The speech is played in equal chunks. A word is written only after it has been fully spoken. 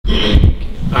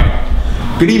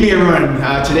Good evening, everyone.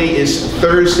 Today is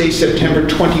Thursday, September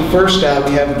 21st.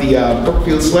 We have the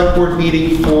Brookfield Select Board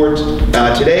meeting for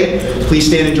today. Please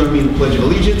stand and join me in the Pledge of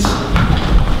Allegiance.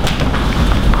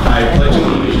 I pledge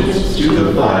allegiance to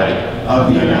the flag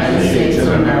of the United States of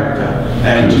America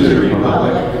and to the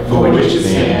republic for which it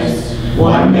stands,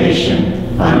 one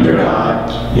nation, under God,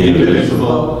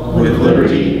 indivisible, with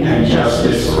liberty and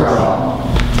justice for all.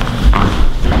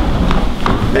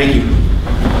 Thank you.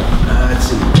 Let's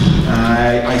see.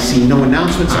 I see no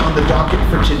announcements on the docket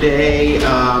for today.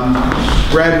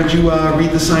 Brad, would you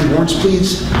read the signed warrants,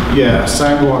 please? Yeah,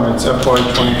 signed warrants, FY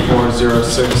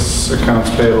 2406, accounts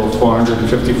payable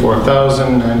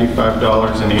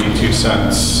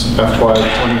 $454,095.82. FY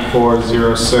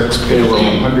 2406, payroll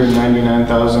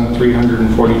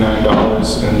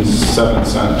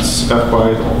 $199,349.07.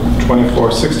 FY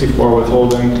 2464,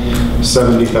 withholding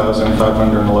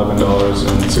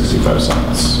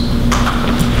 $70,511.65.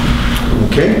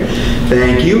 Okay,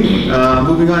 thank you.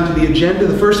 Moving on to the agenda.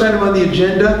 The first item on the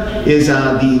agenda is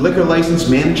the liquor license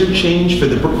manager change for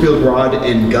the Brookfield Rod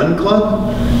and Gun Club.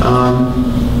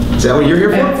 Is that what you're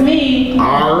here for? That's me.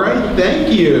 All right,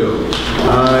 thank you.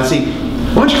 Let's see.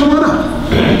 Why don't you come on up?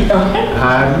 Okay.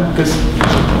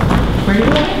 Where do you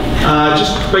want?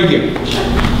 Just right here.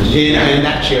 In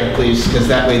that chair, please, because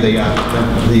that way the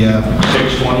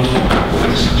 620.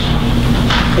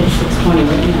 It's 6:20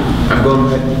 right now. I'm going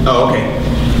ahead. Oh, okay.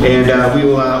 And we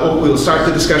will start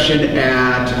the discussion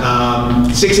at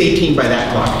 6:18 by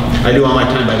that clock. I do all my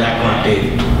time by that clock,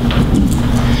 Dave.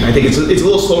 I think it's a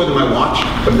little slower than my watch,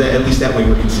 but at least that way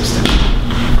we're consistent.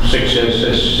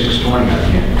 6:20. I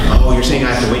can't. Oh, you're saying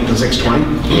I have to wait until 6:20?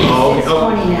 Oh, okay.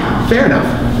 6:20 now. Fair enough.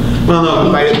 Well, no,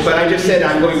 but I just said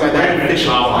I'm going by that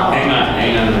official clock.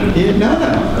 Hang on. Yeah, no.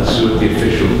 Let's see what the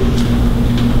official.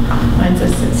 Mine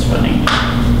says 6:20.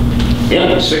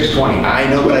 Yeah, 6:20. I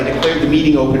know, but I declared the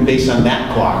meeting open based on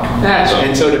that clock. That's okay.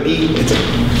 And so to be,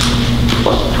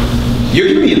 you're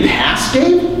giving me a pass,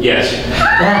 Dave? Yes.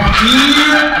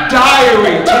 Dear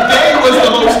diary, today was the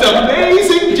most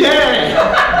amazing day.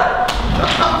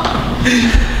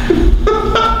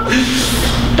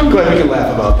 I'm glad we can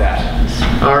laugh about that.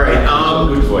 All right.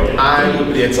 Good for you. I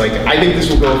think this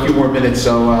will go a few more minutes.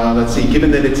 So let's see.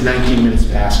 Given that it's 19 minutes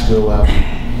past, we'll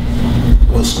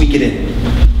squeak it in.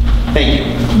 Thank you.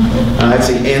 Let's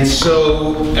see. And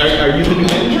so, are you the new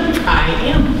manager? I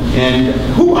am. And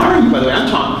who are you, by the way? I'm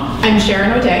Tom. I'm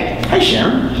Sharon O'Day. Hi,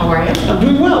 Sharon. How are you? I'm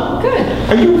doing well. Good.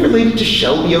 Are you related to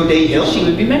Shelby O'Day Hill? She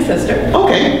would be my sister.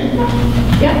 Okay.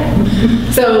 Yeah.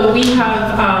 So we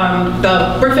have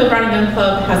the Brookfield Rod and Gun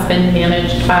Club has been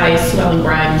managed by Sue Ellen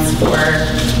Grimes for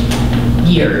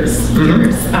years.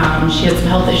 She had some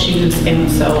health issues, and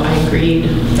so I agreed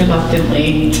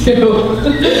reluctantly to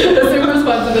assume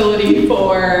responsibility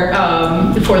for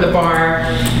the bar.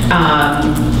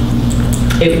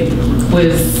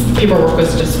 Paperwork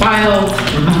was just filed,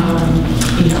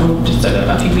 just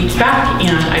a few weeks back,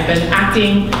 and I've been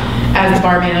acting as the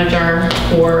bar manager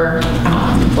for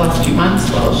the last few months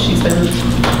while she's been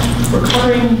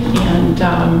recovering, and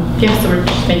so we're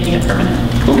just making it permanent.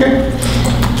 Okay.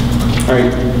 All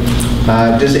right.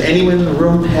 Does anyone in the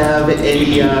room have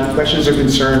any questions or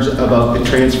concerns about the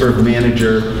transfer of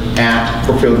manager at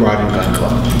Brookfield Rod and Gun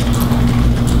Club?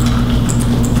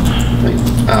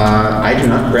 I do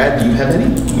not. Brad, do you have any?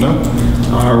 No.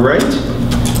 All right.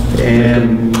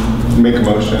 And Make a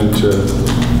motion to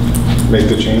make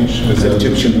the change?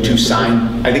 to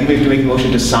sign. I think we have to make a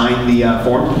motion to sign the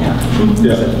form.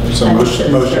 Yeah. So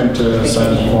motion to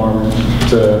sign the form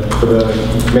for the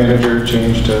manager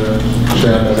change to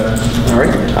Sharon O'Day. All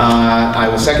right. I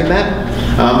will second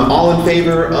that. All in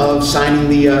favor of signing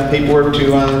the paperwork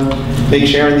to make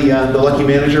Sharon the lucky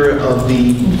manager of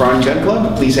the Rod and Gun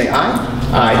Club, please say aye.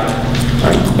 Aye. All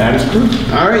right. That is approved.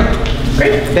 All right.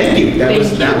 Great. Thank you.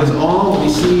 That was all. Let me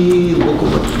see. Local.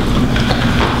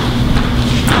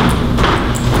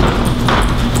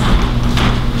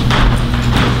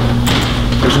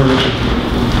 There's no Richard.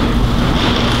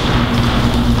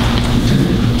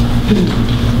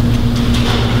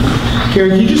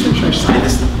 Karen, can you just make sure I sign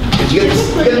this? Because you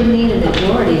get You need a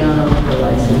majority on a liquor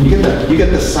license. you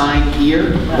get the sign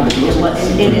here.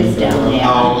 It is down there.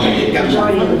 Oh, okay. It got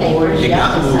Majority of the board, It you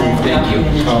got have to moved. sign the Thank you.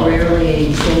 document. It's Oh. rarely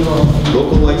a single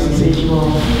Local licensing.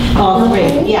 individual. All three,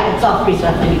 yeah, it's all three, so I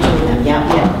have to be two of them,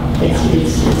 yeah.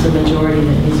 It's a majority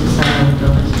that needs to sign a liquor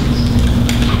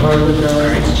license. Or a liquor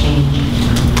license change.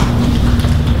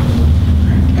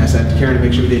 Ask that to Karen to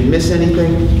make sure we didn't miss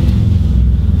anything.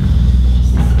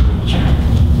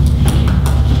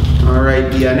 All right,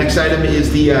 the next item is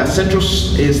Central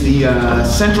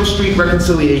Street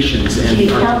reconciliations. The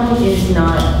accountant is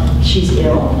not she's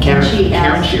ill. Karen- And she Karen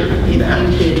asked shared if with me that.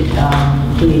 you could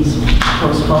please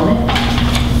postpone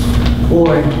it,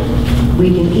 or we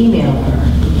can email her.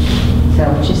 Is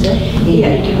that what you said?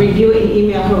 Yeah, you can review it and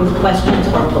email her with questions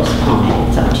or postpone it.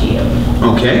 It's up to you.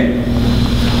 Okay.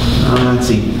 Let's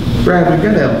see. Brad, we've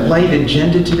got a light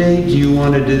agenda today. Do you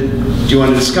want to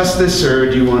discuss this, or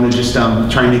do you want to just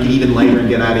try and make it even lighter and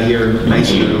get out of here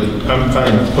nice and early? I'm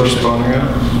fine with postponing it.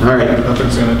 All right.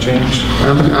 Nothing's gonna change.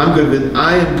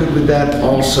 I am good with that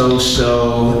also.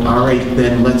 So, all right,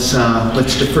 then let's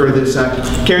defer this.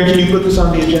 Karen, can you put this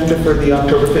on the agenda for the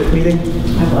October 5th meeting?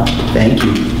 I will. Thank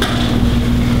you.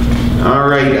 All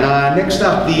right, next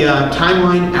up, the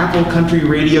Timeline Apple Country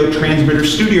Radio Transmitter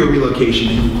Studio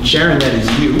relocation. Sharon, that is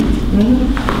you.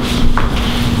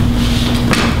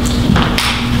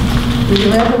 Would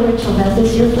you ever wait till Beth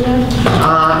is here for that?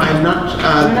 I'm not,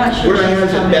 We're not sure where I she's have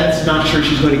it, coming. Beth's not sure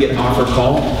she's going to get off her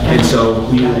call, and so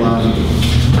we will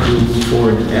move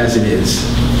forward as it is.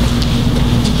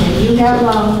 Okay, you have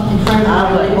in front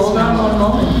of you. but hold on one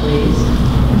moment, please.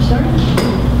 I'm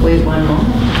sorry? Wait one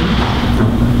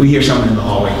moment. We hear someone in the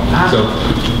hallway, so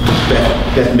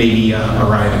Beth may be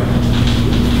arriving.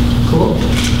 Cool.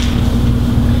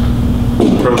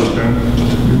 Probably.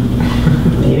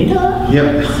 Maybe not.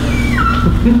 Yep.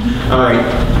 All right.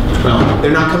 Well,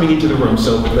 they're not coming into the room,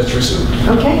 so let's resume.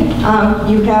 Okay,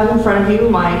 you have in front of you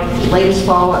my latest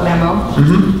follow-up memo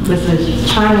with the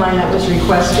timeline that was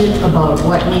requested about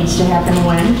what needs to happen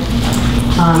when.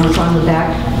 It's on the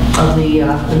back of the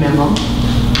memo.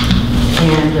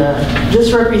 And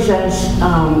this represents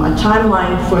a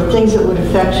timeline for things that would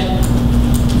affect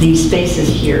these spaces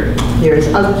here. There's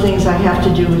other things I have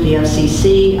to do with the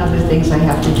FCC, other things I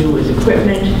have to do with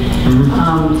equipment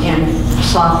and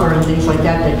software and things like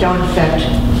that don't affect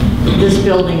this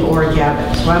building or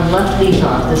Gavitt. So I've left these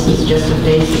off. This is just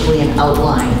basically an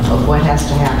outline of what has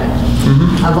to happen.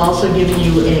 I've also given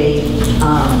you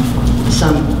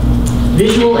some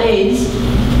visual aids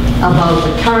about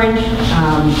the current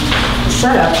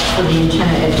setup for the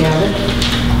antenna at Gavitt,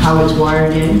 how it's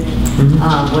wired in,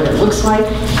 what it looks like,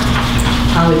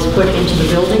 how it's put into the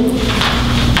building.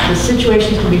 The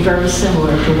situation can be very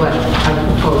similar to what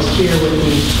I've proposed here with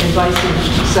the advice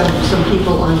of some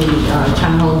people on the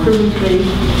Town Hall Improvement Committee,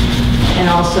 and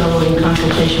also in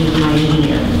consultation with my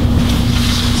engineer.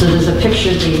 So there's a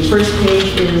picture. The first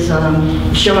page is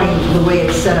showing the way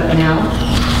it's set up now,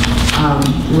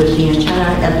 with the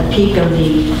antenna at the peak of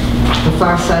the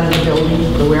far side of the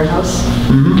building, the warehouse,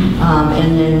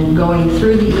 and then going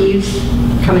through the eaves,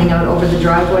 coming out over the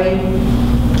driveway,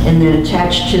 and then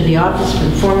attached to the office, the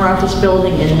former office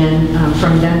building, and then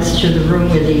from thence to the room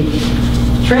where the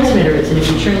transmitter is. And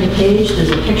if you turn the page, there's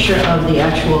a picture of the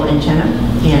actual antenna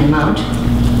and mount.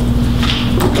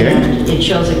 Okay. And it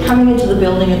shows it coming into the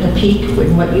building at the peak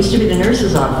with what used to be the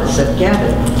nurse's office at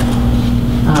Gavitt.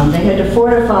 They had to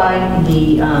fortify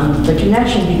the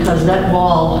connection because that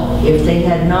wall, if they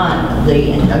had not,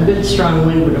 a good strong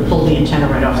wind would have pulled the antenna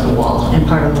right off the wall and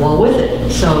part of the wall with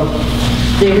it. So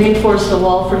they reinforced the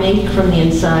wall for me from the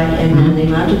inside, and then they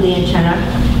mounted the antenna,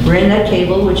 ran that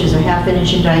cable, which is a ½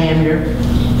 inch in diameter,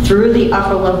 through the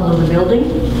upper level of the building,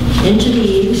 into the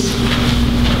eaves,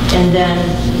 and then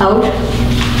out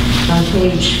on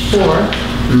page 4.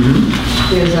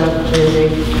 There's a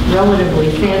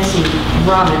relatively fancy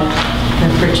grommet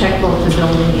that protect both the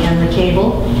building and the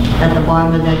cable at the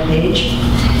bottom of that page.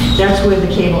 That's where the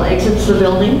cable exits the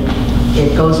building.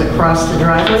 It goes across the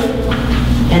driveway,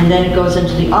 and then it goes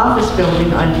into the office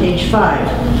building on page 5.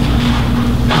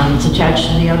 It's attached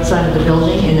to the outside of the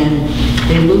building, and then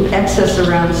they loop excess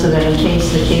around so that in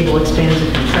case the cable expands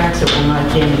or contracts, it will not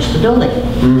damage the building.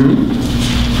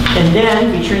 And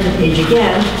then, if you turn the page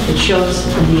again, it shows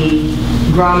the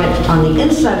grommet on the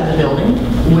inside of the building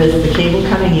with the cable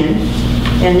coming in,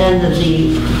 and then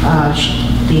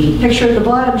the picture at the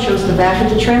bottom shows the back of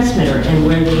the transmitter and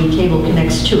where the cable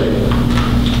connects to it.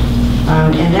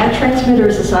 And that transmitter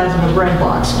is the size of a bread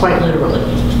box, quite literally.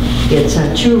 It's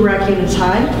 2 rack units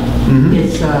high.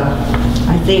 It's,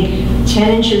 I think,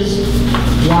 10 inches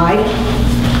wide,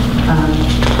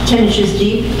 10 inches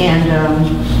deep, and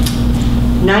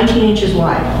 19 inches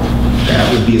wide.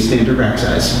 That would be a standard rack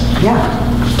size. Yeah.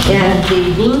 And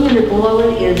the blue unit below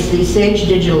it is the Sage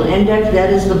Digital Index.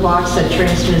 That is the box that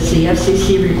transmits the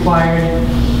FCC required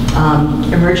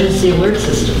emergency alert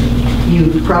system.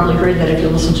 You've probably heard that if you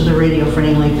listen to the radio for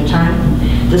any length of time.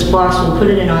 This box will put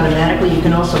it in automatically. You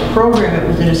can also program it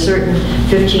within a certain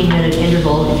 15-minute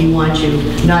interval if you want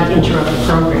to not interrupt the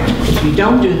program. If you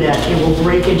don't do that, it will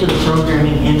break into the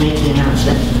programming and make the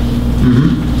announcement.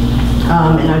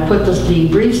 And I put the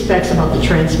brief specs about the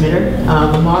transmitter,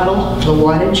 the model, the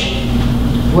wattage,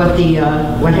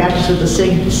 what happens with the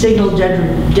signal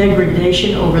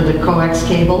degradation over the coax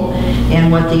cable,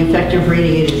 and what the effective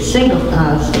radiated signal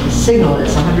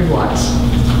is, 100 watts.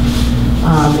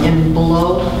 And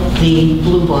below the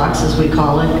blue box, as we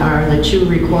call it, are the two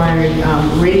required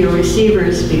radio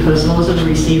receivers, because those are the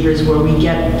receivers where we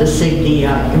get the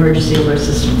emergency alert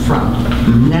system from.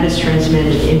 And that is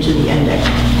transmitted into the NDEC.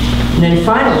 And then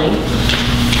finally,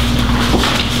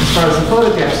 as far as the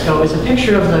photographs go, is a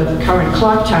picture of the current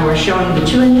clock tower showing the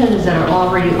two antennas that are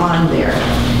already on there.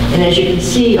 And as you can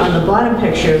see on the bottom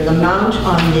picture, the mount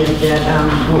on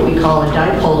what we call a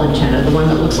dipole antenna, the one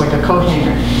that looks like a coat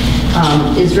hanger,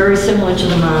 is very similar to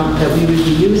the mount that we would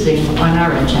be using on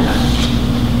our antenna.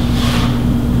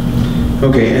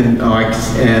 Okay, and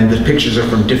the pictures are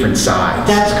from different sides.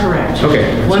 That's correct.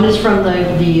 Okay. One is from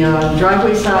the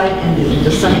driveway side and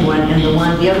the sunny one, and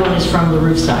the other one is from the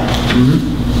roof side.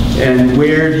 And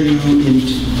where do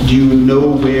you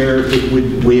know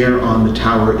where on the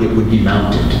tower it would be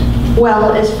mounted?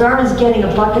 Well, as far as getting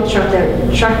a bucket truck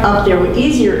up there,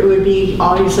 easier, it would be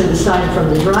obviously the side from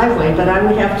the driveway, but I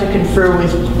would have to confer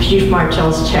with Chief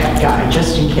Martell's tech guy,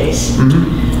 just in case.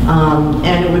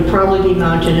 And it would probably be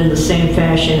mounted in the same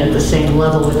fashion at the same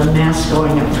level with a mast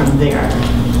going up from there.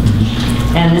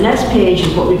 And the next page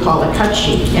is what we call a cut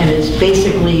sheet, and it's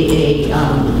basically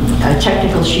a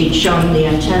technical sheet showing the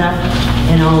antenna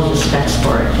and all of the specs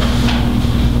for it.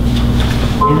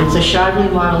 And it's a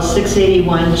Shively Model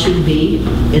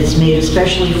 681-2B. It's made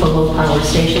especially for low power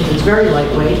stations. It's very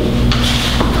lightweight,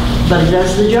 but it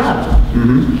does the job.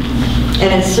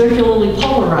 And it's circularly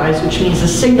polarized, which means the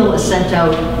signal is sent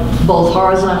out both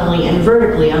horizontally and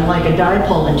vertically, unlike a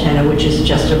dipole antenna, which is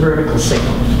just a vertical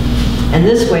signal. And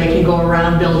this way it can go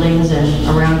around buildings and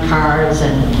around cars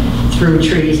and through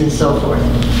trees and so forth.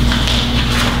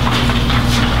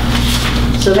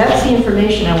 So that's the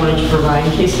information I wanted to provide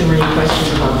in case there were any questions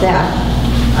about that.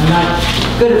 I'm not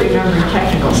good at remembering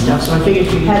technical stuff, so I figured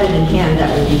if you had it in hand,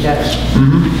 that would be better.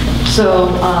 So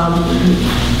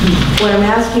what I'm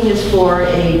asking is for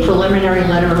a preliminary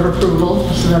letter of approval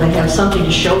so that I have something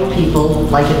to show people,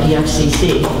 like at the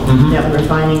FCC, that we're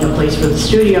finding a place for the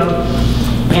studio,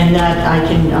 and that I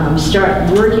can start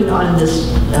working on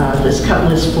this cut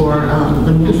list for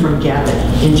the move from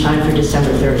Gavitt in time for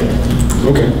December 30th.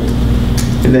 Okay.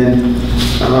 And then,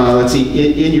 let's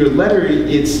see, in your letter,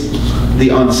 it's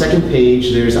on the second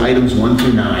page, there's items 1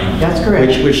 through 9. That's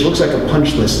correct. Which looks like a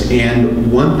punch list.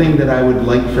 And one thing that I would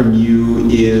like from you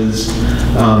is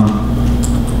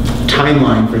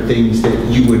timeline for things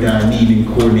that you would need in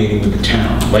coordinating with the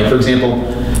town. Like, for example,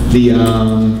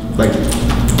 like,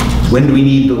 when do we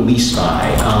need the lease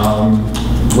by?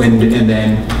 And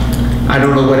then, I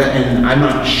don't know and I'm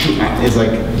not sure, it's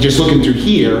like, just looking through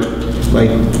here, like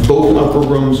both upper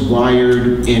rooms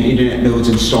wired and internet nodes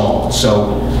installed.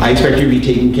 So I expect you to be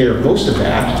taking care of most of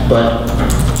that, but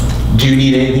do you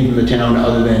need anything from the town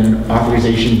other than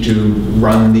authorization to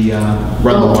run the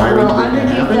wiring? Well,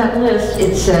 underneath that list,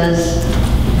 it says,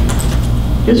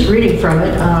 just reading from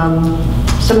it,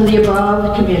 some of the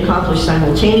above can be accomplished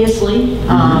simultaneously,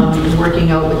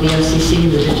 working out with the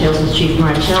FCC, the details with Chief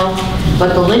Martell.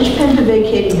 But the linchpin to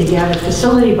vacating the Gavitt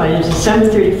facility by December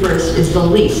 31st is the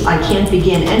lease. I can't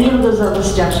begin any of those other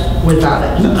steps without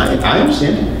it. No, I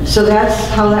understand. So that's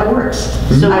how that works.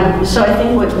 So I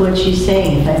think what she's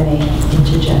saying, if I may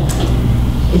interject,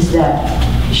 is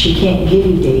that she can't give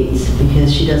you dates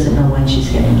because she doesn't know when she's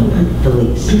getting the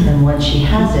lease. And once she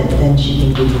has it, then she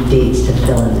can give you dates to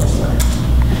fill in this list.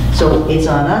 So it's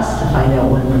on us to find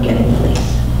out when we're getting the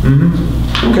lease.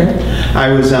 Okay.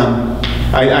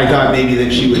 I thought maybe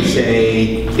that she would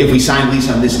say, if we sign lease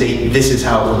on this date, this is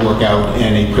how it would work out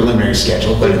in a preliminary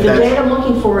schedule. But the date I'm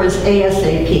looking for is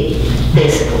ASAP,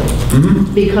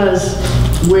 basically. Because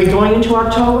we're going into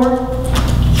October,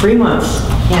 3 months.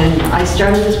 And I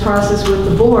started this process with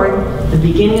the board the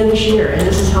beginning of this year, and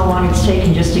this is how long it's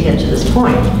taken just to get to this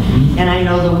point. And I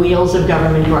know the wheels of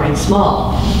government grind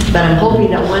small, but I'm hoping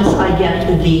that once I get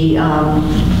the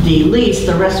lease,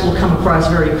 the rest will come across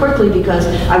very quickly because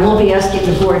I won't be asking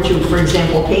the board to, for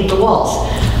example, paint the walls.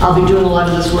 I'll be doing a lot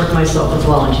of this work myself with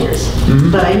volunteers.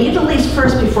 But I need the lease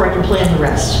first before I can plan the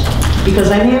rest,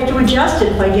 because I may have to adjust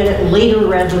it if I get it later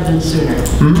rather than sooner.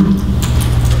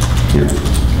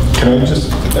 Can I just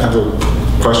have a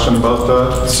question about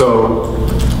that? So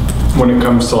when it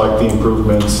comes to like the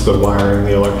improvements, the wiring,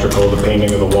 the electrical, the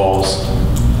painting of the walls,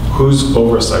 whose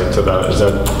oversight to that? Is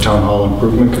that Town Hall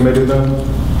Improvement Committee then?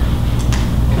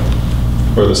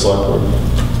 Or the Select Board?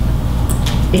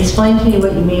 Explain to me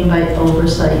what you mean by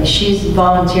oversight. She's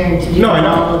volunteering to do No, I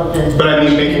all of know, the... but I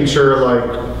mean, making sure like,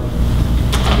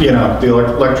 you know, the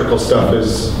electrical stuff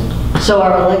is, So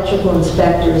our electrical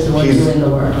inspector is the one He's- doing the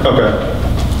work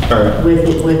okay, all right.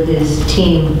 with his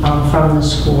team from the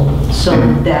school. So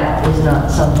Mhm. that is not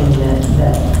something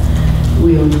that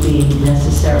we would be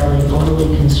necessarily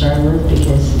overly concerned with,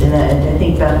 because, and I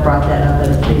think Beth brought that up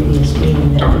at a previous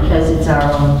meeting, that because it's our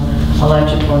own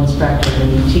electrical inspector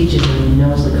and he teaches and he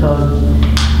knows the code,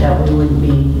 that we wouldn't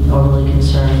be overly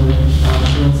concerned with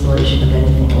the installation of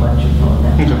anything electrical in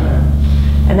that Okay. matter.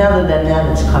 And other than that,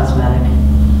 it's cosmetic.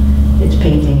 It's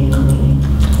painting and cleaning.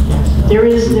 So- There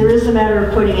is a matter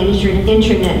of putting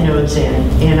internet nodes in,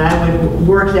 and I would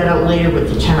work that out later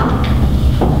with the town.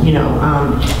 You know,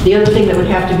 the other thing that would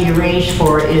have to be arranged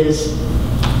for is,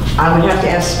 I would have to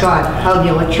ask Scott how the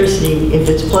electricity, if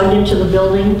it's plugged into the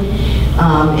building,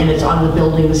 and it's on the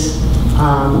building's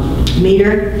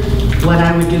meter, what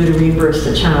I would do to reimburse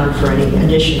the town for any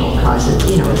additional costs.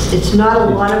 You know, it's not a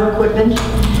lot of equipment.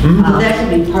 But that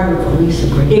could be part of the lease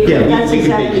agreement. It Yeah, could- we- That's we could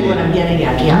exactly make it what in. I'm getting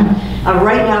at, yeah.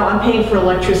 Right now, I'm paying for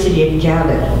electricity at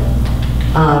Gavitt,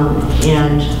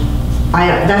 and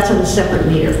that's on a separate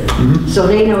meter. So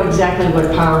they know exactly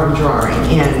what power I'm drawing,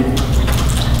 and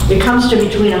it comes to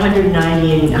between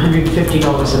 $190 and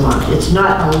 $150 a month. It's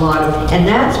not a lot of, and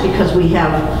that's because we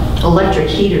have electric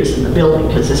heaters in the building,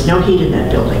 because there's no heat in that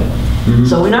building.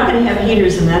 So we're not going to have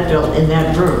heaters in that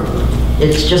room.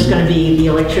 It's just going to be the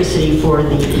electricity for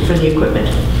the equipment.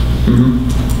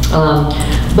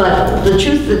 But the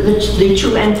truth, the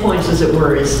two endpoints, as it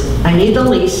were, is I need the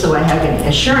lease so I have an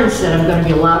assurance that I'm going to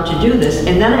be allowed to do this,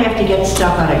 and then I have to get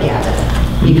stuff out of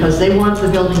Gavitt, because they want the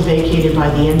building vacated by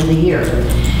the end of the year.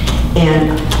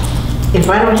 And if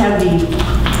I don't have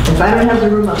the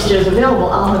room upstairs available,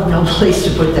 I'll have no place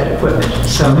to put that equipment.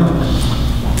 So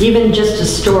even just to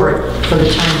store it for the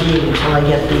time being until I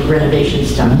get the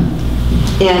renovations done.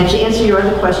 And to answer your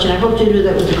other question, I hope to do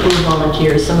that with the crew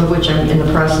volunteers, some of which I'm in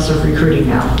the process of recruiting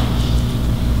now.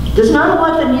 There's not a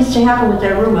lot that needs to happen with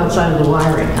that room outside of the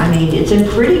wiring. I mean, it's in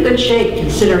pretty good shape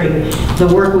considering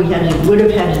the work we would have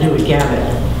had to do at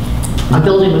Gavitt. A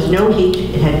building with no heat,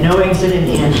 it had no exit and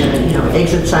you know,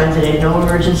 exit signs, it had no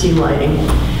emergency lighting.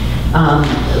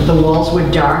 The walls were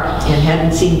dark and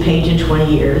hadn't seen paint in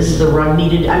 20 years. The rug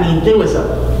needed, I mean, there was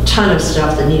a ton of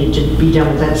stuff that needed to be done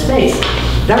with that space.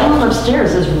 That room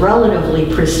upstairs is relatively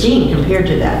pristine compared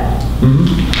to that.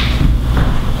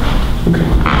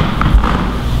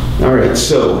 All right,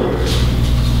 so,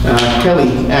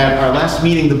 Kelly, at our last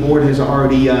meeting, the board has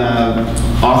already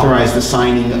authorized the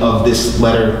signing of this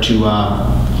letter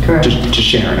Correct. to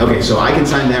Sharon. Okay, so I can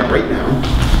sign that right now,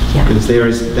 Yeah. because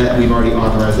we've already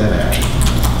authorized that action.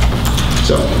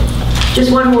 So, Just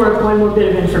one more bit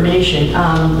of information.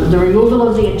 The removal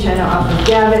of the antenna off of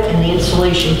Gavitt and the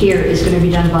installation here is going to be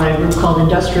done by a group called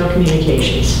Industrial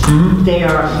Communications.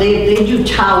 They do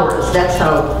towers. That's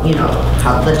how, you know,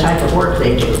 how the type of work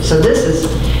they do. So this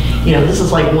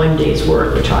is like one day's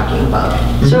work we're talking about.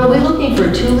 So are we looking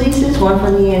for two leases, one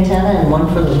for the antenna and one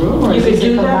for the room? Or You is could this a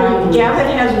do that. combined lease?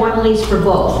 Gavitt has one lease for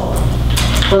both.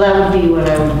 Well, that would be what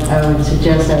I would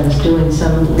suggest. I was doing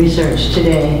some research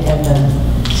today at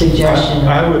the suggestion.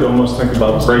 I would almost think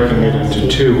about breaking it into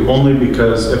two, only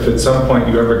because if at some point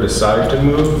you ever decide to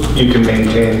move, you can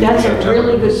maintain. That's the a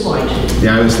really good antenna. point.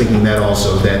 yeah, I was thinking that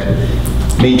also, that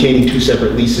maintaining two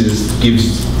separate leases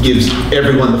gives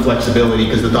everyone the flexibility,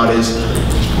 because the thought is,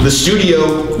 the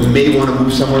studio may want to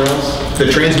move somewhere else.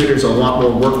 The transmitter's a lot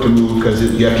more work to move, because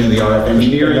you have to do the RF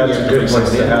engineering. That's you a have to good place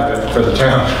to have it for the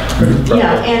town.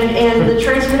 Yeah, and the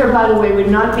transmitter, by the way, would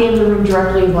not be in the room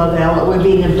directly above Al, it would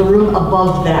be in the room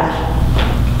above that.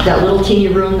 That little teeny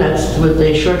room that's with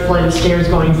the short flight of stairs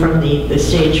going from the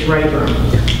stage right room.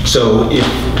 So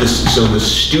the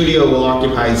studio will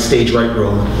occupy stage right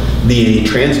room, the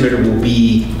transmitter will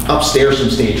be upstairs from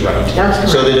stage right. That's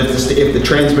correct. So that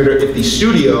if the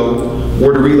studio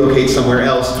were to relocate somewhere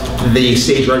else, the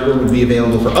stage right room would be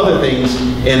available for other things,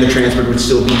 and the transmitter would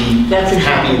still be That's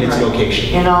happy in exactly its right.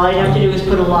 location. And all I'd have to do is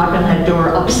put a lock on that door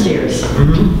upstairs.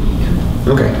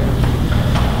 Okay.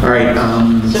 All right.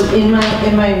 So in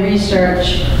my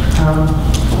research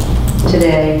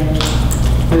today,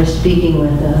 I was speaking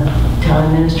with the town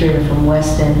administrator from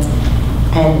Weston,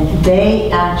 and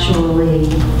they actually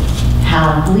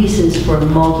have leases for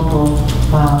multiple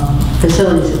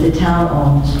facilities that the town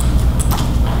owns.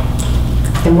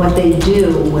 And what they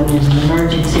do when there's an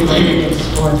emergency like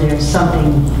this, or there's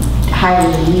something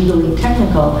highly legally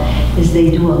technical, is they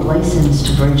do a license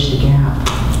to bridge the gap.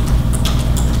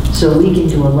 So we can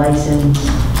do a license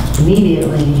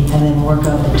immediately and then work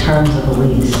out the terms of the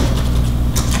lease.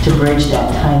 to bridge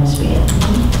that time span,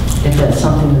 if that's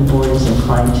something the board is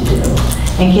inclined to do.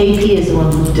 And KP is the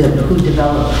one who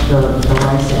developed the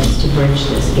license to bridge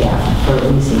this gap for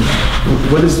leasing.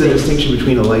 What is the distinction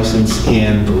between a license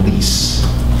and the lease?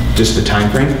 Just the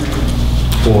time frame?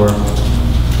 Or?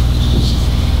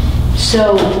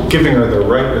 So, Giving her the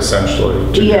right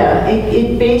essentially to. yeah,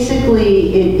 it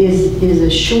basically is a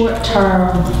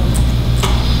short-term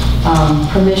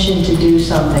permission to do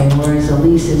something, whereas a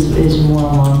lease is more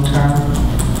long-term.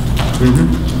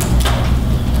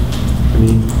 I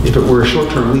mean, if it were a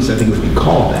short-term lease, I think it would be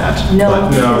called that. No, but-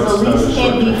 because it's a not lease a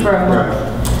can't be short-term. for a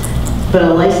month, but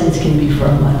a license can be for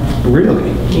a month.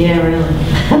 Really? Yeah, really.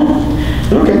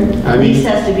 Okay. I A lease mean,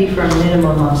 has to be for a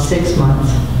minimum of 6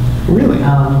 months. really?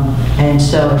 And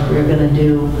so if we're going to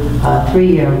do a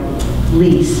 3-year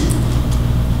lease,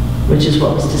 which is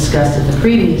what was discussed at the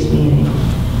previous meeting,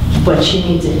 but she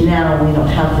needs it now, and we don't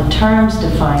have the terms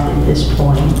defined at this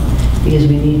point, because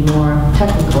we need more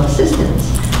technical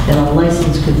assistance, then a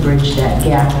license could bridge that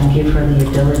gap and give her the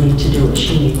ability to do what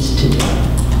she needs to do.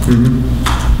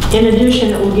 In addition,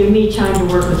 it will give me time to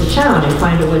work with the town and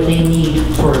find out what they need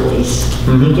for a lease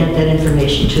and get that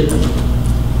information to them.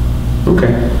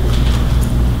 Okay.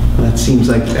 Well, that seems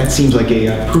like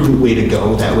a prudent way to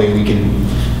go. That way we can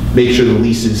make sure the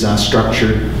lease is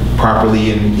structured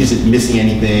properly and isn't missing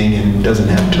anything and doesn't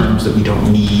have terms that we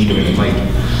don't need or that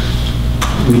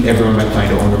everyone might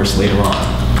find onerous later on.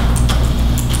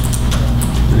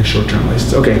 And a short-term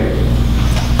license. Okay.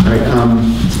 All right.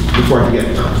 Before I forget,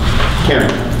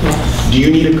 Karen, do you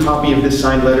need a copy of this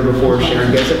signed letter before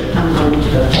Sharon gets it? I'm going to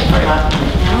go check it out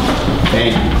now.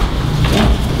 Thank you.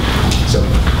 So,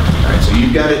 all right, so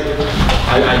you've got it.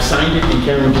 I've signed it and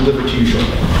Karen will deliver it to you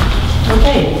shortly.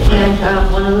 Okay,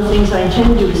 and one of the things I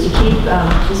intend to do is to keep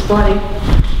this body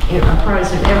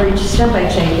apprised of every step I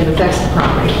take that affects the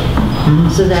property,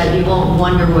 so that you won't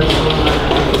wonder what's going on.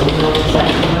 You know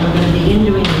exactly what I'm going to begin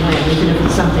doing tonight, even if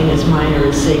it's something as minor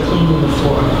as, say, cleaning the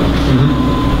floor.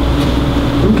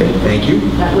 Okay, thank you.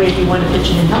 That way, if you want to pitch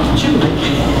in and help, you would.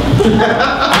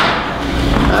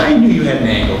 I knew you had an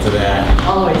angle to that.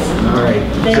 Always. All right.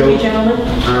 Thank so- you, gentlemen.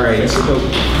 All right, so,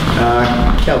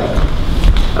 Kelly,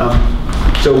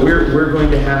 so we're going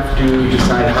to have to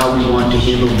decide how we want to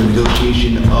handle the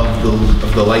negotiation of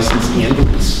the license and the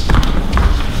lease.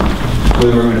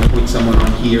 Whether we're going to appoint someone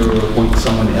on here or appoint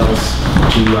someone else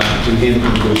to handle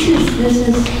the negotiation. This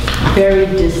is very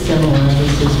dissimilar.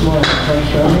 This is more of a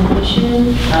procurement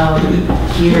issue.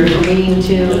 You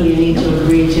need to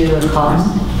agree to a cost,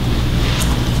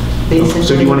 basically.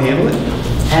 So do you want to handle it?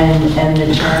 And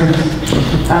the terms,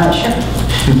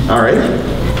 sure. All right.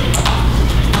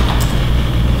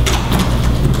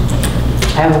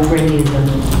 I will bring you the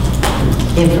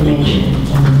information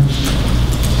and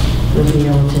we'll be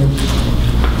able to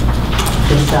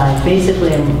decide.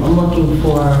 Basically, I'm looking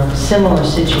for similar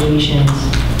situations,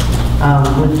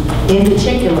 in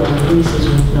particular with leases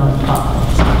with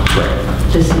non-profits. Right.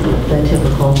 To see what the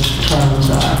typical terms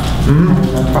are and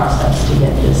the process to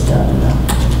get this done in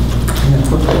a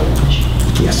quick fashion.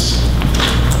 Yes.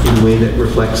 In a way that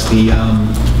reflects the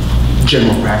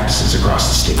general practices across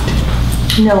the state.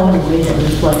 No, in a way that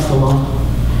reflects the law.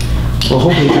 Well,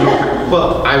 hopefully,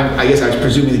 I guess I was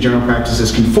presuming the general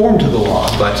practices conform to the law,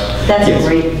 but. That yes. is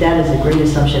a great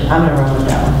assumption. I'm gonna run with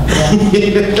that one.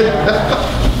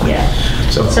 Yeah.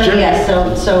 So, So, yeah,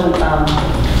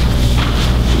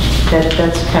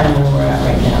 that's kind of where we're at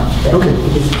right now. Okay.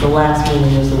 Because the last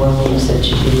meeting was the one where you said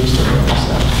should be used to do,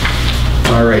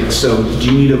 so. All right, so do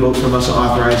you need a vote from us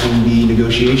authorizing the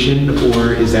negotiation,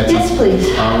 or is that? Yes, please.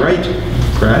 All right,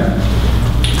 Brad?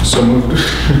 So moved.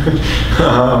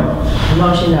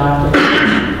 Motion to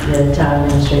authorize the town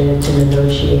administrator to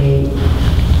negotiate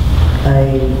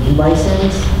a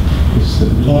license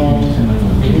and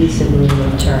lease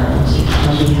agreement terms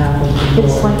on behalf of the board.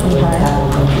 It's slightly with higher. Apple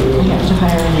We Computer. have to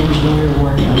hire an engineer to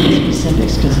work on the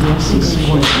specifics, because the FCC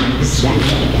wants to make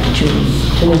exactly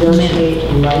To negotiate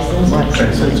license I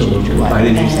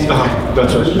didn't use the.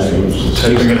 That's what I was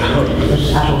typing it out.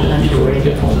 with Apple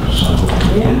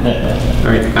Computer.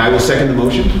 All right, I will second the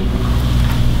motion.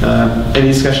 Any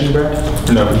discussion, Brad?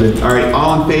 No. All right,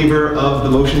 all in favor of the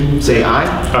motion, say aye.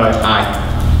 Aye. Aye.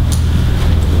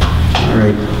 All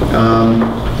right.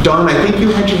 Don, I think you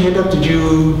had your hand up.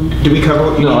 Did we cover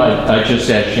what you No, needed? I just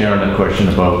asked Sharon a question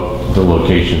about the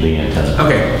location of the antenna.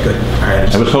 Okay, good. All right.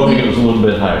 I was hoping it was a little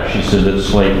bit higher. She said it's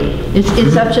slightly.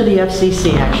 It's up to the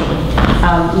FCC, actually.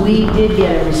 We did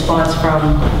get a response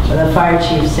from the fire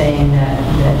chief saying that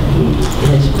he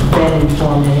has been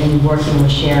performed, and in working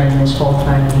with Sharon this whole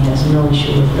time, he has no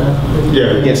issue with the...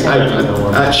 Yeah,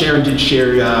 Yes, Sharon did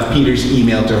share Peter's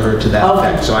email to her to that Okay.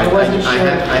 effect, so I wasn't sure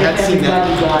had if seen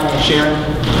everybody got that. it. Sharon,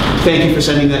 thank you for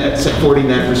sending that, forwarding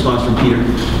that response from Peter.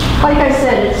 Like I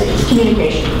said, it's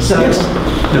communication, so. Yes.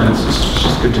 No, it's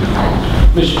just good to know.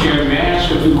 Mr. Chairman, may I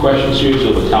ask a few questions here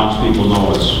so the townspeople know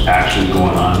what's actually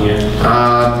going on here?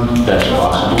 If that's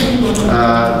possible.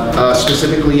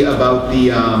 Specifically about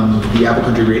the Apple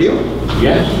Country Radio.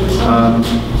 Yes?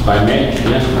 If I may,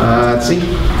 yeah. Let's see.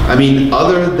 I mean,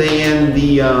 other than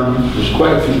the, There's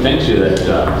quite a few things here that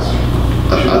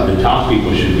the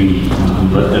townspeople should be,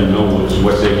 let them know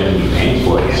what they're going to be paying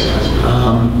for.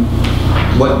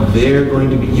 what they're going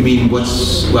to be, you mean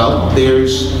well,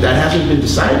 that hasn't been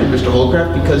decided, Mr.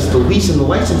 Holcraft, because the lease and the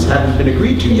license haven't been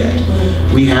agreed to yet.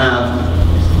 We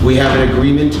have an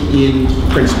agreement in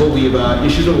principle. We have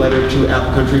issued a letter to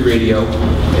Apple Country Radio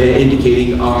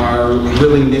indicating our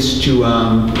willingness to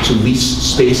lease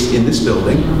space in this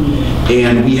building,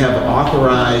 and we have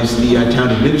authorized the town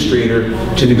administrator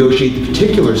to negotiate the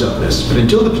particulars of this. But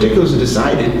until the particulars are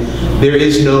decided, there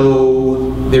is no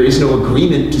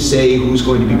agreement to say who's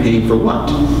going to be paying for what.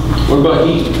 What about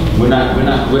heat? We're not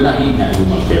heating that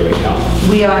room up there right now.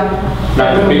 We are...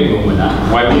 Not the big room, we're not.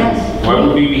 Yes. Why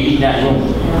would we be heating that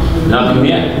room? Nothing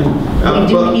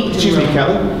there. Excuse me,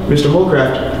 Kelly, Mr.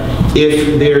 Holcraft,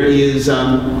 if there is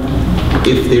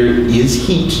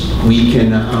heat, we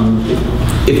can,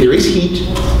 if there is heat,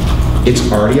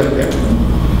 it's already up there.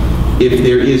 If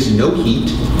there is no heat,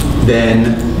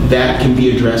 then that can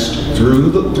be addressed through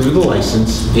the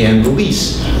license and the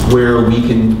lease, where we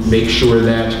can make sure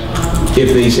that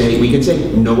if they say, we can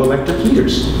say no electric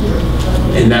heaters,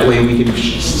 and that way we can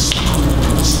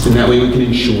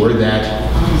ensure that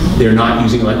they're not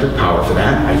using electric power for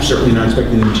that. I'm certainly not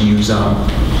expecting them to use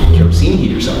kerosene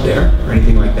heaters up there or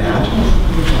anything like that.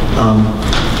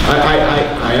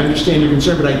 I understand your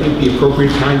concern, but I think the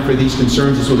appropriate time for these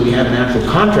concerns is when we have an actual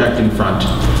contract in front,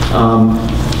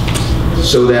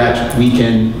 so that we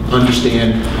can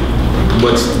understand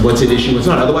what's at issue, what's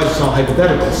not. Otherwise, it's all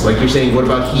hypotheticals. Like you're saying, what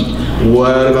about heat?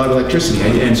 What about electricity?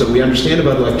 And so we understand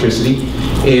about electricity,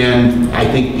 and I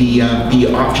think the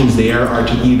options there are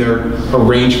to either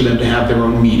arrange for them to have their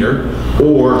own meter,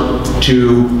 or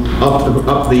to up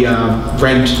the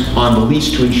rent on the lease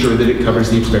to ensure that it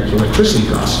covers the expected electricity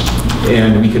cost.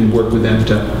 And we can work with them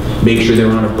to make sure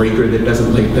they're on a breaker that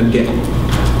doesn't let them get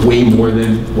way more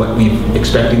than what we're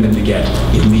expecting them to get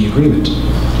in the agreement.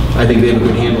 I think they have a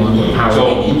good handle on what power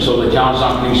they need. So the town's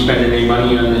not going to be spending any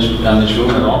money on this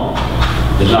room at all?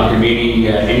 There's not going to be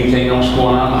anything else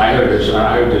going on? I heard there's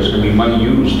going to be money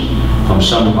used from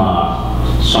some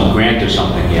grant or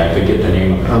something. Yeah, I forget the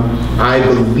name of it. I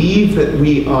believe that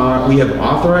we have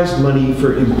authorized money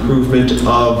for improvement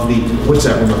of the, what's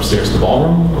that room upstairs, the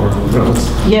ballroom? Or no,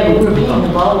 Yeah, but we're paying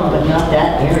the ballroom, but not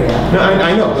that area. no,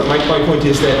 I know, but my point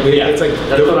is that it's like...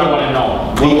 That's what I want to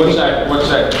know. What's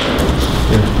that?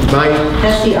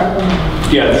 That's the ARPA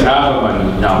money. Yeah, the ARPA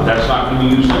money. No, that's not going to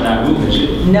be used in that room, is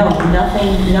it? No,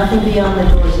 nothing beyond the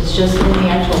doors. It's just in the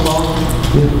actual ballroom.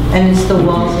 And it's the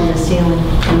walls and the ceiling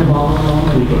in the ballroom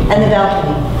and the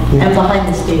balcony and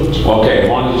behind the stage. Okay,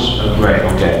 one is, right,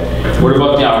 okay. What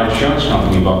about our insurance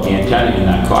company about the antenna in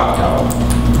that clock tower?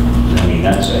 I mean,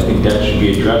 I think that should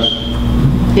be addressed.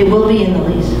 It will be in the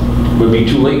lease. Would be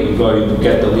too late. We've already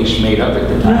got the lease made up at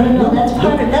the time. No, that's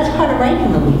part of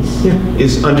writing the lease.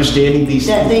 Is understanding these...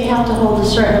 That they have to hold a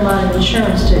certain amount of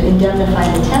insurance to indemnify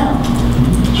the town.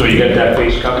 So you got that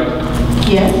base covered?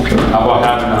 Yeah. How about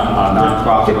having a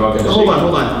non-profit organization?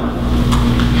 Hold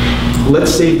on.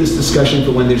 Let's save this discussion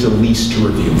for when there's a lease to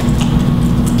review.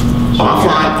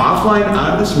 Offline,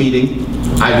 out of this meeting,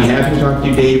 I'd be happy to talk to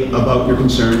you, Dave, about your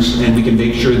concerns, and we can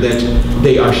make sure that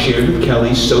they are shared with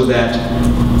Kelly so that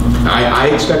I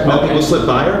expect nothing will slip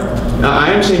by her.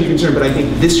 I understand your concern, but I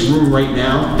think this room right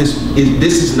now, this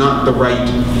is not the right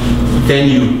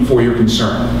venue for your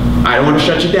concern. I don't want to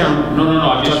shut you down. No. I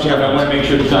want to make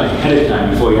sure it's done ahead of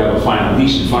time before you have a final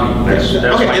lease in front of you.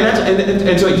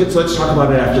 Okay, so let's talk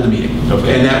about it after the meeting.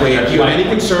 Okay. And that way, if you have any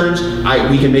concerns,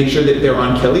 we can make sure that they're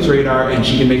on Kelly's radar, and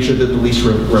she can make sure that the lease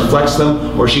reflects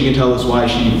them, or she can tell us why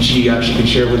she can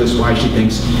share with us why she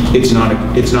thinks it's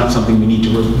not something we need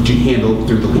to handle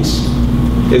through the lease.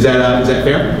 Is that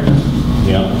fair?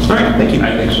 Yeah. All right. Thank you.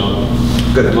 I think so.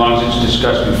 Good. As long as it's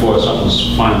discussed before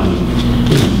something's finally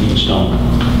in stone.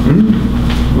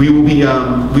 Mm-hmm. We will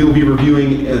be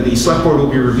reviewing, the select board will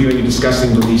be reviewing and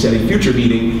discussing the lease at a future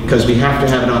meeting, because we have to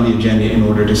have it on the agenda in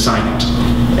order to sign it.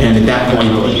 And at that point,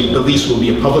 the lease will be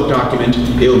a public document.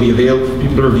 It will be available for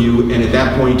people to review. And at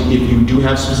that point, if you do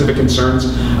have specific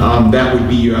concerns, that would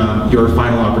be your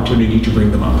final opportunity to bring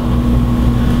them up.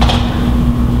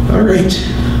 All right.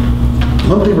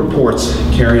 Monthly reports,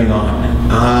 carrying on.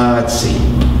 Let's see.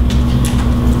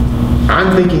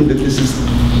 I'm thinking that this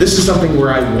is something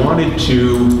where I wanted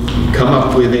to come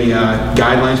up with a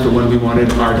guidelines for when we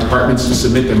wanted our departments to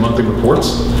submit their monthly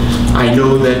reports. I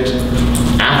know that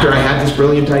after I had this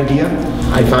brilliant idea,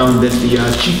 I found that the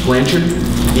Chief Blanchard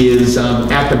is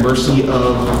at the mercy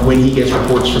of when he gets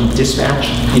reports from dispatch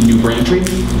in New Braintree.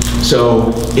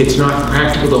 So it's not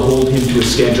practical to hold him to a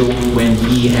schedule when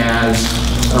he has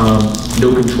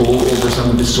no control over some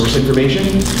of his source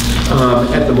information.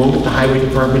 At the moment, the highway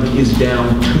department is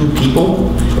down 2 people,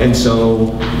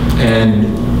 and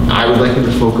I would like him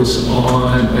to focus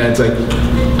on, it's like,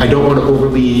 I don't want to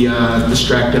overly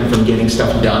distract him from getting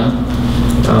stuff done.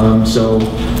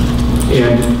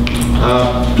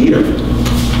 Peter,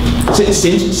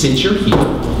 since you're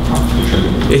here,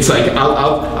 it's like,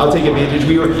 I'll take advantage.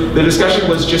 The discussion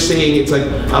was just saying, it's like,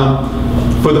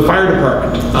 for the fire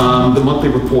department, the monthly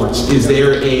reports, is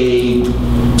there a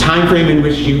time frame in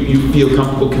which you feel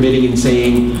comfortable committing and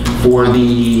saying, for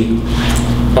the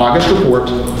August report,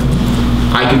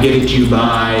 I could get it to you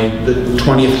by the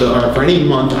 20th, or for any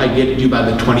month, I get it to you by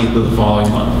the 20th of the following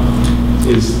month?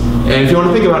 And if you want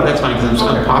to think about it, that's fine, because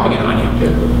I'm popping it on you.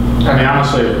 I mean,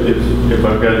 honestly, if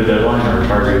I've got a deadline or a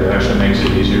target, it actually makes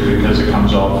it easier because it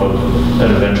comes off of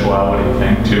an eventuality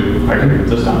thing to, I can get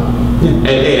this done. Yeah. And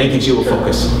it gives you a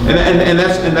focus. And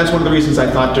that's one of the reasons I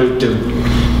thought to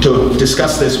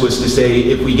discuss this was to say,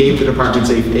 if we gave the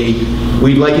departments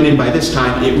we'd like it in by this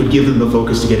time, it would give them the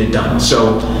focus to get it done.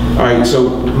 So, all right, so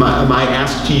my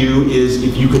ask to you is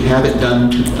if you could have it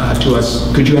done to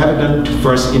us, could you have it done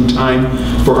for us in time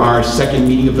for our second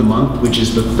meeting of the month, which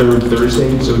is the 3rd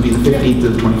Thursday, so it would be the 15th to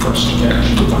the 21st? Yeah,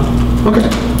 should be fine. Okay,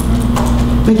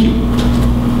 thank you.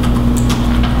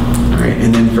 All right,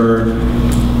 and then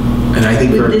I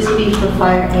think Would this be for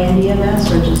fire and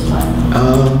EMS or just fire?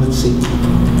 Let's see.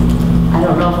 I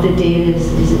don't know if the date is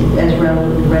as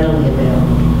readily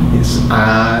available. Yes.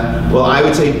 Well, I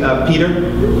would say, Peter,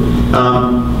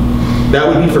 that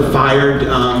would be for fire.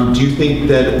 Do you think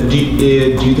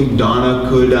Donna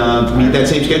could meet that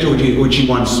same schedule? Would you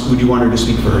want her to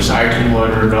speak for herself? I can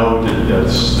let her know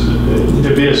that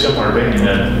it'd be a similar vein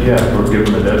that, yeah, we're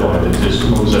given the deadline, it just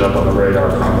moves it up on the radar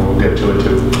front and we'll get to it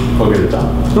too. We'll get it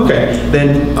done. Okay,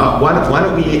 then why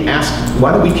don't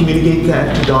we communicate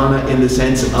that to Donna in the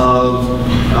sense of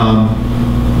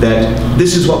that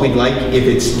this is what we'd like. If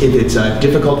it's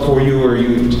difficult for you or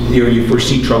you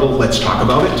foresee trouble, let's talk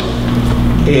about it.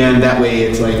 And that way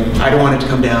it's like, I don't want it to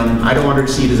come down, I don't want her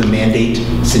to see it as a mandate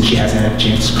since she hasn't had a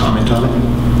chance to comment on it.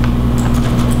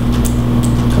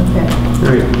 Okay.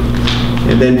 All right.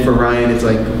 And then for Ryan, it's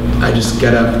like,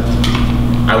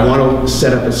 I want to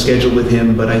set up a schedule with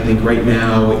him, but I think right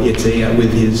now it's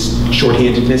with his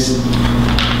shorthandedness,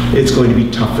 it's going to be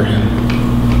tough for him.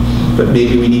 But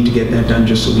maybe we need to get that done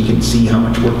just so we can see how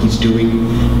much work he's doing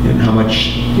and how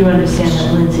much... You understand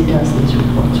that Lindsay does these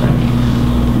reports,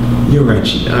 right? You're right.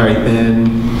 All right,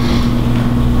 then.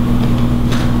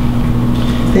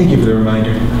 Thank you for the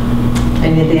reminder. I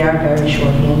mean, they are very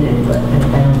short-handed, but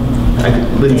I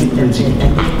think Lindsay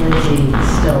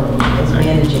still is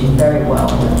managing very well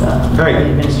with the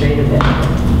administrative end.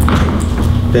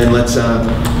 Then let's...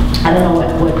 I don't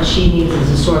know what she needs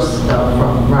as a source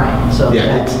from Ryan, so yeah,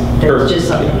 that's just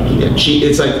something to keep in mind.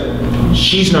 It's like,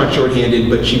 she's not shorthanded,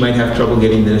 but she might have trouble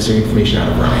getting the necessary information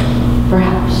out of Ryan.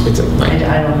 Perhaps. It's I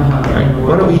don't know how they're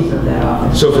why don't we, of that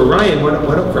office. So for Ryan,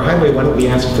 for Highway, why don't we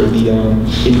ask for the,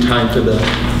 in time for the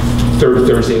 3rd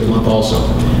Thursday of the month also,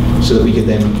 so that we could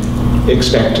then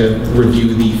expect to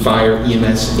review the fire,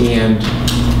 EMS, and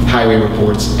highway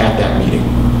reports at that meeting.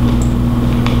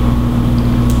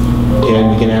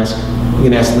 And we can ask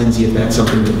Lindsay if that's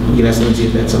something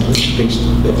she thinks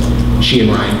that she and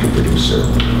Ryan can produce, or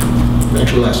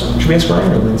actually should we ask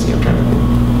Ryan or Lindsay? I'm trying to think.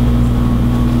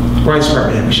 Ryan's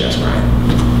department head, we should ask Ryan.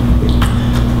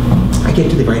 I get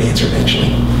to the right answer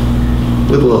eventually,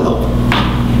 with a little help.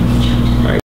 All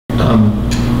right.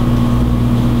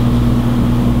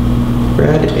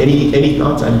 Brad, any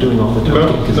thoughts? I'm doing all the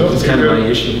talking because it's kind of my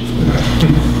issue.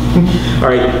 All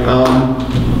right.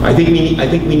 I think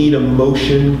we need a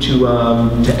motion to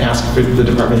ask for the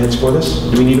department heads for this.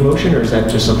 Do we need a motion, or is that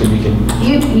just something we can?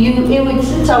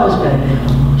 It's always better to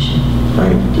have a motion. All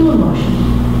right. Do a motion.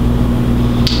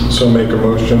 So make a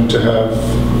motion to have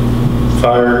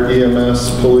fire, EMS,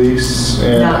 police,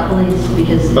 and... Not police,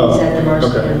 because he's at the mercy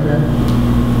of the...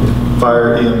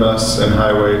 Fire, EMS, and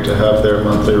Highway to have their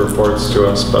monthly reports to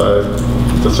us by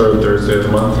the third Thursday of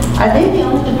the month. Are they the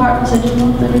only departments that do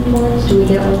monthly reports? Do we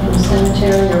get one from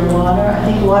cemetery or water? I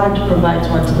think water provides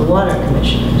one to the water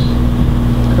commissioners,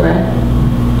 correct?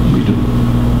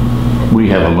 We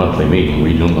have a monthly meeting.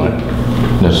 We do not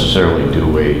necessarily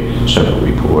do a separate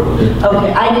report.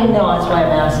 Okay, I didn't know, that's why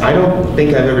I'm asking. I don't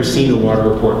think I've ever seen a water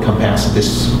report come past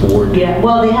this board. Yeah,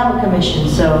 well, they have a commission,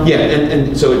 so. Yeah,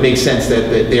 and so it makes sense that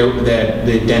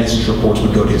the dentist's reports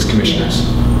would go to his commissioners.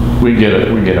 We get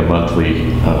a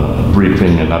monthly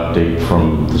briefing and update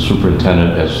from the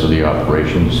superintendent as to the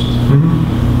operations.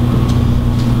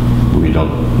 We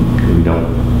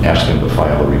don't ask him to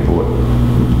file a report.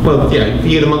 Well, yeah, if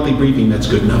you get a monthly briefing, that's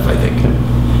good enough, I think.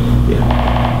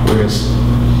 Yeah. Whereas,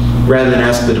 rather than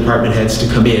ask the department heads to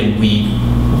come in, we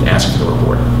ask for the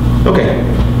report. Okay.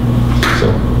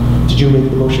 So, did you make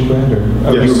the motion, Brad? Or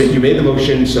Yes. you made the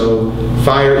motion, so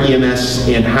fire, EMS,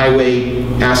 and highway,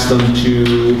 ask them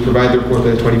to provide the report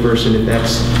by the 21st, and if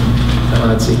that's,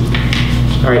 let's see.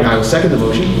 All right, I will second the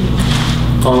motion.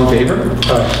 All in favor?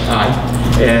 Aye.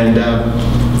 And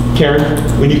Karen,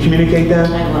 when you communicate that,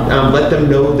 let them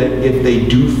know that if they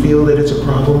do feel that it's a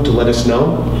problem, to let us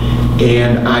know.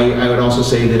 And I would also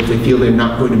say that if they feel they're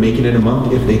not going to make it in a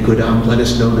month, if they could let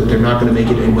us know that they're not going to make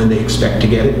it and when they expect to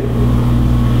get it.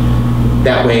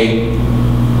 That way,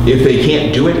 if they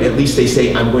can't do it, at least they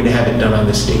say, I'm going to have it done on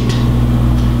this date.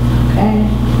 Okay.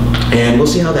 And we'll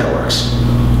see how that works.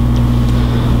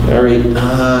 All right,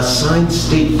 signed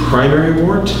state primary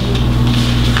warrant.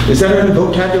 Is that our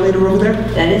vote tabulator over there?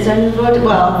 That is under the vote,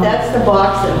 well, that's the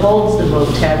box that holds the vote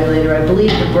tabulator. I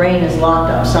believe the brain is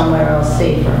locked up somewhere else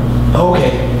safer.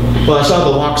 Okay. Well, I saw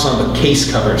the locks on the case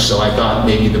cover, so I thought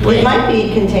maybe the brain. It might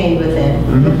be contained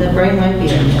within, the brain might be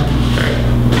in there.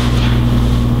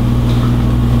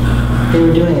 They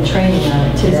were doing a training on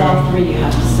it today. It's all three you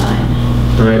have to sign.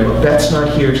 All right, well, that's not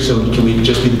here, so can we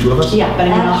just be the two of us? Yeah, but I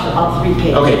mean, all three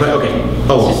pages. Okay, but, okay.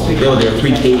 Oh, there are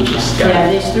 3 pages. Got Yeah,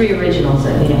 it. there's 3 originals,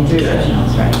 I think. 3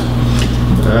 originals, right.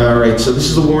 All right, so this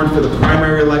is the warrant for the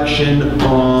primary election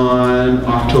on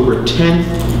October 10th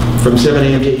from 7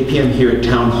 a.m. to 8 p.m. here at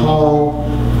Town Hall.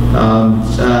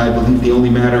 I believe the only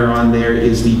matter on there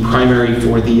is the primary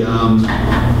for the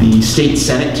state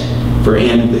senate for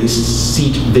the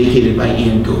seat vacated by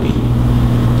Ann Goby.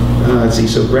 Let's see,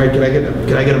 so Brad, can I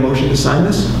get a motion to sign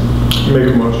this? Make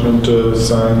a motion to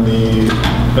sign the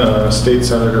state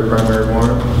senator primary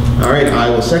warrant. All right, I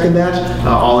will second that.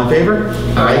 All in favor?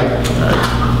 Aye.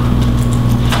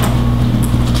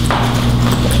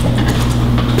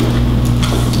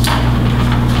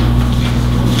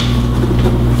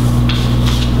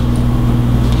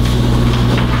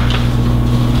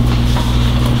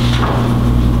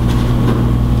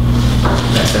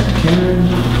 Pass that to Karen.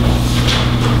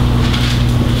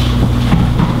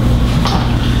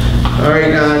 All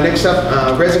right, next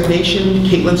up, resignation,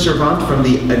 Caitlin Servant from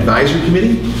the advisory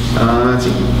committee. Let's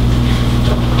see.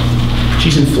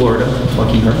 She's in Florida,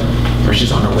 lucky her. Or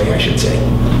she's on her way, I should say.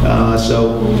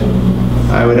 So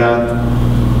I would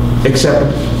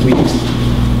accept,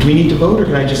 do we need to vote, or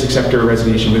can I just accept her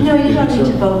resignation? No, you don't need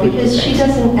to vote, because she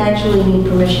doesn't actually need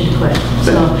permission to quit.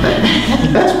 So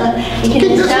you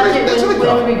can accept it with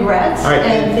regrets All right.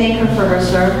 and thank her for her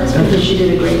service, because she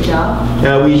did a great job.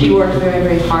 She worked very,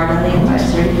 very hard on the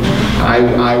advisory committee.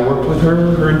 I worked with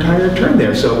her entire term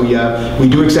there, so we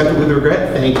do accept it with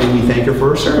regret, and we thank her for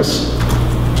her service.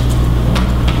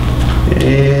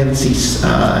 And let's see,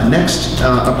 next,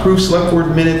 approve select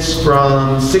board minutes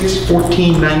from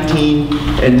 6/14/19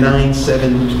 and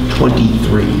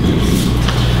 9/7/23.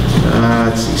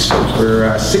 Let's see, so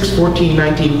for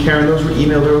 6/14/19, Karen, those were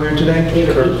emailed earlier today?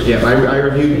 Yeah, I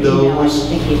reviewed those.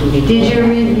 Did you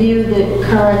review the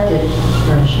corrected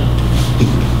version?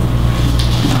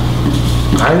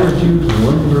 I reviewed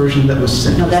one version that was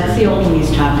sent. No, that's the old one he's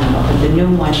talking about, but the new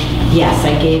one, yes,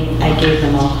 I gave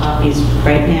them all copies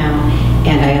right now,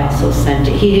 and I also sent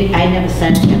it, I never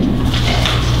sent him,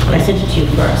 but I sent it to you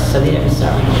first, so they never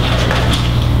saw it.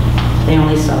 They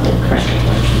only saw the corrected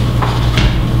version.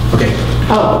 Okay.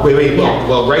 Oh. Wait, yeah.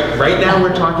 well, right now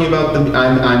we're talking about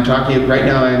right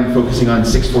now I'm focusing on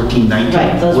 6/14/19.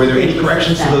 Right, those Were there were any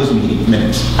corrections to those meeting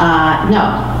minutes?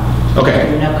 No. Okay.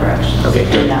 There were no corrections. Okay,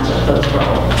 good. Those were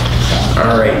old. So.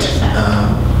 All right.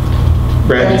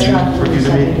 Brad, did you review the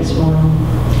meeting? This one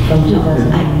from No,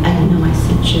 2000. I know I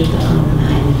sent you the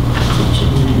 9/7.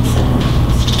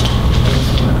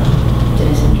 Did I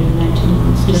send you the 19?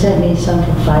 You sent me some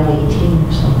from 5/18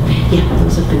 or something. Yeah,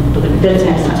 those have been, we're going to do That's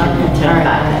next next time. time. All right,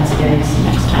 that's good,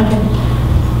 next time.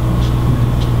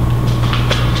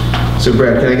 So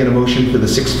Brad, can I get a motion for the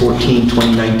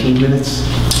 6/14/2019 minutes?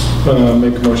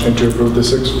 Make a motion to approve the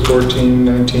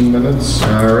 6/14/19 minutes.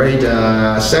 All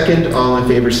right, second, all in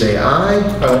favor say aye.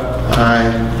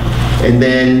 Aye. And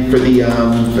then for the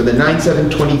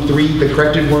 9/7/23, the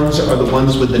corrected ones are the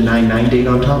ones with the 9/9 date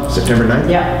on top, September 9th?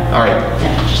 Yeah. All right.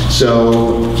 So,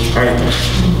 all right.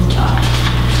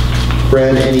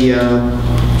 Brad, any,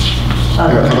 how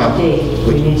about- Date,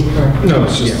 we need to correct. No,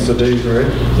 it's just the date, right?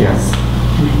 Yes.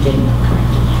 And I didn't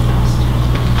correct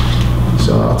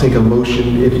So I'll take a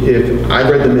motion, if I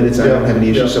read the minutes, I don't have any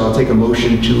issues, so I'll take a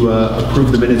motion to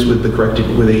approve the minutes with the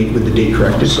corrected, with the date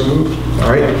corrected. So moved. All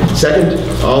right, second,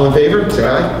 all in favor, say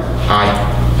aye. Aye.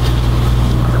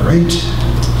 All right.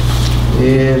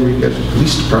 And we've got the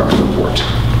police department report.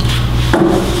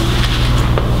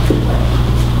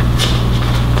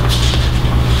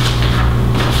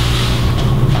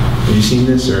 Have you seen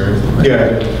this, or?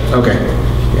 Yeah. Okay.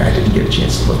 Yeah, I didn't get a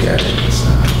chance to look at it. It's,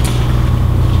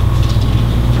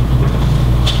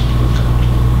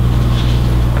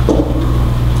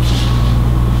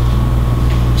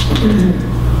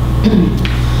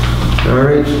 all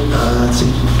right, let's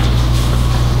see.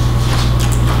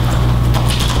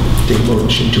 Take a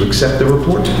motion to accept the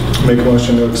report. Make a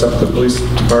motion to accept the police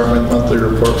department monthly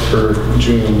report for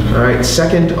June. All right,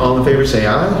 second, all in favor say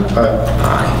aye. Aye.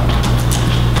 Aye.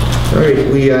 All right,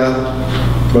 we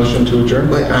Motion to adjourn.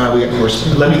 we got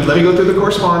let me go through the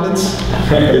correspondence.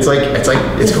 It's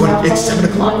 7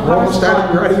 o'clock. We're almost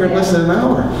out. We're out of here in less than an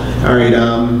hour. All right.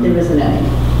 There isn't any.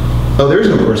 Oh, there is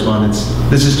no correspondence.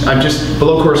 I'm just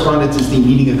below correspondence is the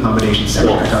meeting accommodation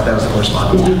section. I thought that was the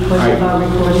correspondence. Did you put All right. about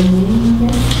recording meeting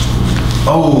again?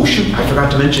 Oh shoot! I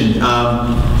forgot to mention.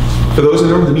 For those in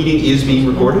the room, the meeting is being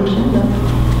recorded.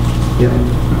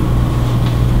 Yeah.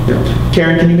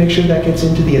 Karen, can you make sure that gets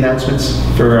into the announcements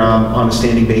for on a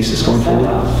standing basis going forward?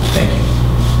 Thank you.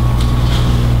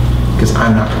 Because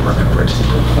I'm not going to remember it.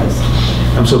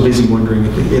 I'm so busy wondering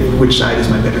if which side is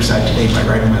my better side today, my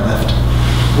right or my left.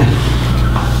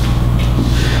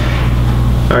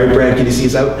 All right, Brad, can you see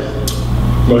us out?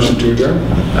 Motion to adjourn.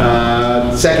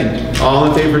 Second, all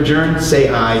in favor of adjourn, say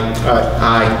aye.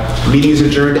 Aye. Meeting is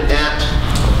adjourned at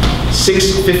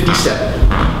 6:57.